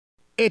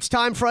It's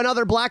time for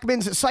another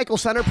Blackmans Cycle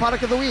Center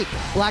product of the week.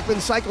 Blackmans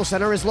Cycle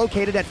Center is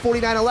located at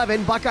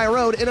 4911 Buckeye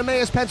Road in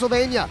Emmaus,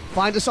 Pennsylvania.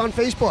 Find us on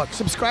Facebook,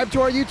 subscribe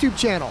to our YouTube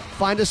channel,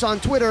 find us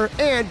on Twitter,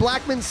 and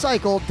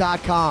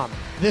blackmanscycle.com.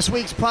 This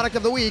week's product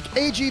of the week,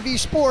 AGV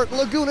Sport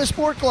Laguna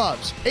Sport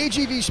Gloves.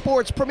 AGV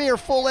Sport's premier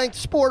full-length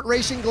sport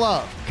racing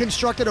glove.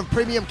 Constructed of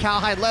premium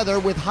cowhide leather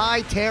with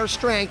high tear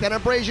strength and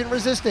abrasion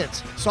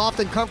resistance. Soft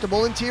and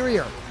comfortable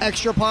interior.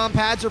 Extra palm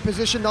pads are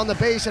positioned on the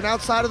base and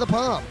outside of the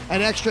palm.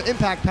 An extra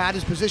impact pad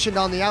is positioned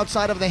on the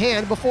outside of the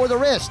hand before the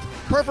wrist.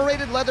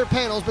 Perforated leather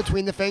panels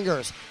between the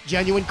fingers.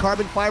 Genuine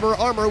carbon fiber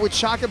armor with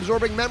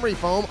shock-absorbing memory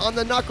foam on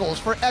the knuckles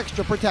for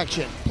extra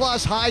protection.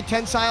 Plus high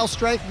tensile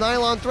strength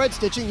nylon thread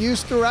stitching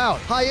used throughout.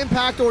 High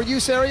impact or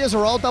use areas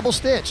are all double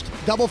stitched.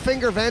 Double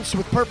finger vents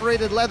with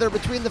perforated leather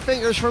between the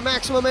fingers for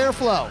maximum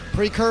airflow.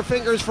 Pre-curved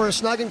fingers for a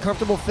snug and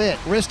comfortable fit.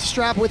 Wrist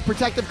strap with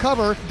protective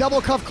cover.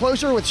 Double cuff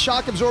closure with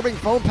shock absorbing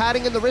foam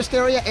padding in the wrist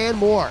area and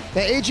more.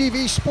 The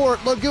AGV Sport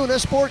Laguna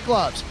Sport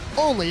Gloves.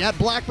 Only at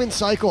Blackmans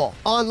Cycle.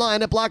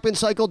 Online at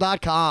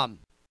blackmanscycle.com.